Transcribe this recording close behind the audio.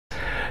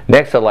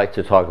Next, I'd like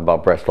to talk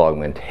about breast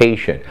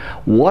augmentation.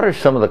 What are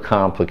some of the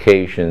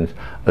complications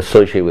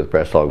associated with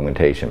breast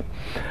augmentation?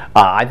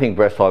 I think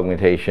breast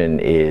augmentation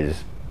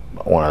is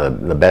one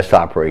of the best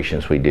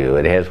operations we do.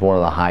 It has one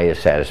of the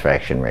highest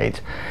satisfaction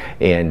rates,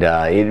 and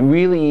it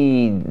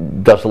really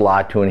does a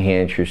lot to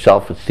enhance your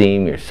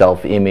self-esteem, your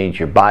self-image,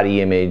 your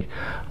body image.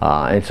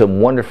 It's a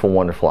wonderful,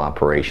 wonderful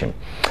operation.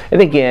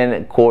 And again,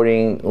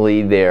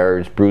 accordingly,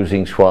 there's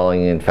bruising,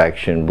 swelling,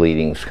 infection,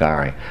 bleeding,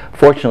 scarring.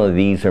 Fortunately,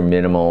 these are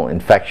minimal.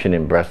 Infection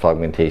in breast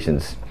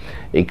augmentations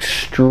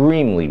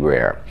extremely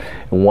rare.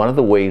 And one of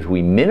the ways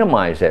we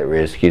minimize that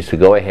risk is to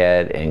go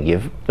ahead and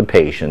give the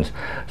patients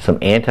some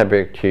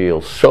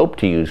antibacterial soap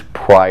to use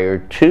prior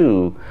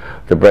to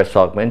the breast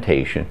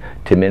augmentation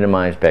to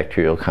minimize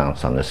bacterial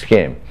counts on the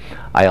skin.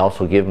 I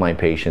also give my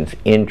patients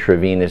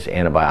intravenous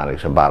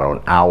antibiotics about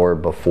an hour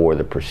before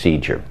the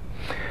procedure.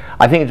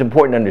 I think it's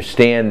important to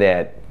understand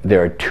that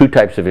there are two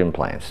types of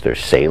implants.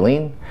 There's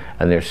saline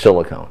and there's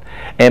silicone,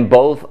 and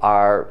both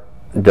are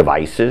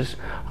devices,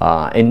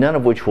 and none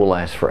of which will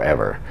last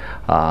forever.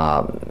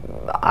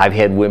 I've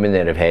had women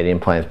that have had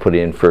implants put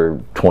in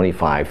for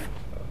 25,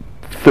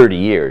 30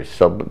 years,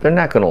 so they're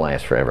not going to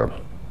last forever.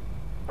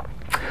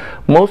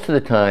 Most of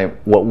the time,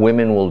 what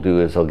women will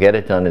do is they'll get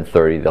it done at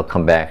 30, they'll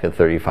come back at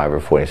 35 or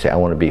 40 and say, I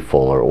want to be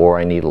fuller, or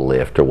I need a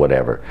lift, or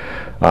whatever.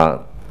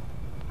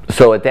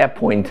 So at that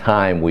point in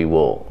time, we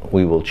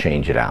will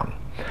change it out.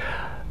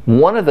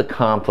 One of the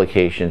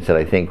complications that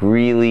I think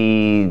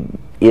really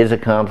is a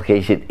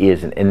complication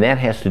isn't, and that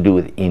has to do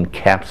with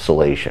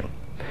encapsulation.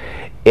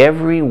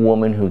 Every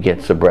woman who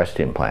gets a breast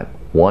implant,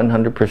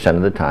 100%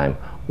 of the time,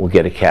 will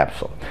get a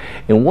capsule.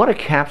 And what a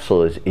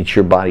capsule is, it's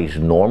your body's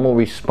normal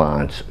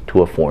response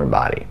to a foreign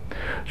body.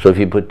 So if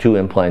you put 2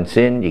 implants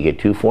in, you get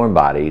 2 foreign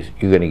bodies,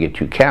 you're going to get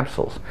 2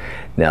 capsules.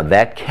 Now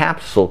that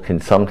capsule can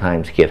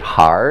sometimes get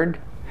hard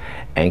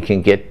and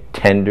can get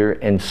tender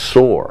and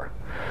sore.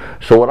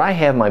 So what I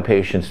have my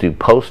patients do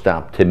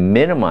post-op to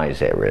minimize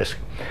that risk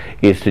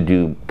is to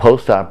do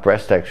post-op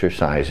breast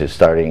exercises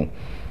starting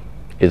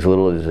as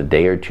little as a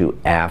day or 2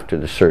 after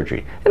the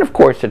surgery. And of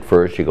course, at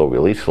first you go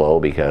really slow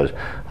because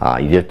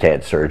you just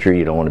had surgery.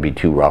 You don't want to be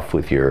too rough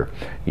with your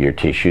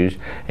tissues.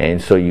 And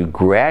so you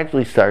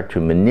gradually start to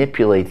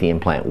manipulate the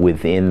implant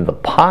within the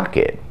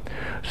pocket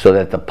so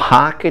that the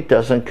pocket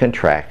doesn't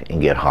contract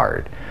and get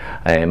hard.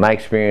 And my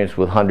experience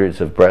with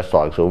hundreds of breast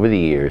augs over the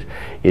years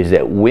is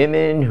that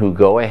women who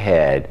go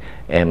ahead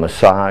and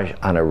massage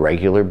on a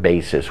regular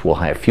basis will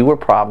have fewer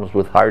problems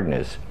with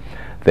hardness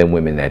than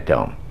women that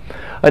don't.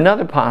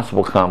 Another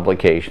possible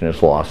complication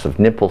is loss of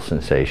nipple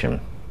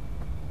sensation.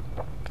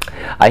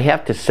 I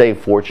have to say,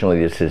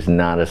 fortunately, this is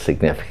not a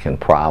significant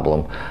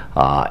problem.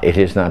 It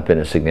has not been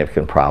a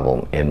significant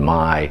problem in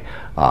my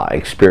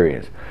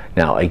experience.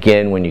 Now,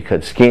 again, when you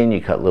cut skin,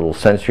 you cut little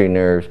sensory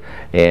nerves,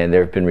 and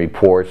there have been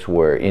reports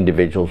where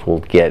individuals will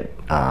get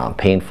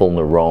painful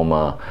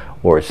neuroma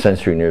or a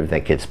sensory nerve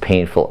that gets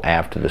painful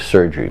after the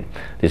surgery.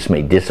 This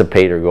may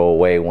dissipate or go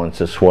away once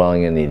the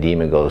swelling and the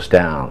edema goes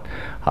down.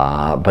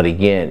 But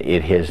again,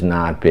 it has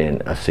not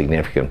been a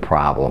significant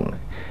problem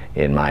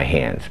in my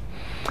hands.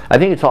 I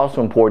think it's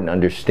also important to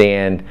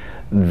understand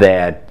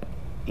that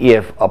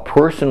if a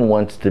person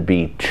wants to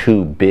be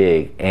too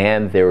big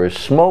and they're a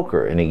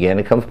smoker, and again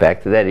it comes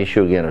back to that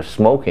issue again of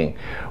smoking,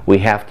 we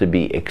have to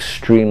be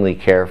extremely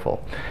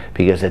careful,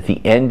 because at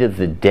the end of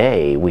the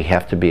day we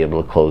have to be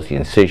able to close the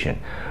incision.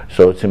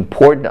 So it's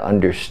important to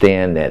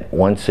understand that,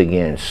 once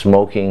again,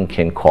 smoking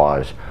can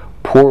cause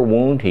poor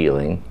wound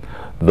healing.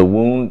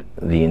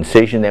 The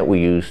incision that we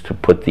use to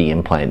put the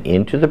implant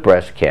into the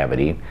breast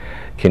cavity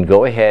can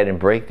go ahead and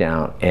break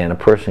down, and a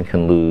person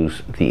can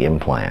lose the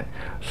implant.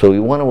 So we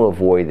want to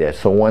avoid that.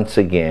 So once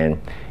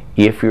again,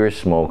 if you're a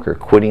smoker,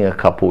 quitting a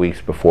couple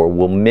weeks before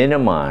will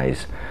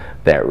minimize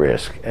that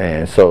risk.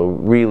 And so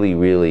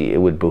really, it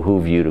would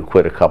behoove you to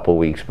quit a couple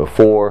weeks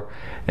before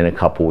and a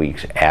couple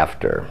weeks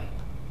after.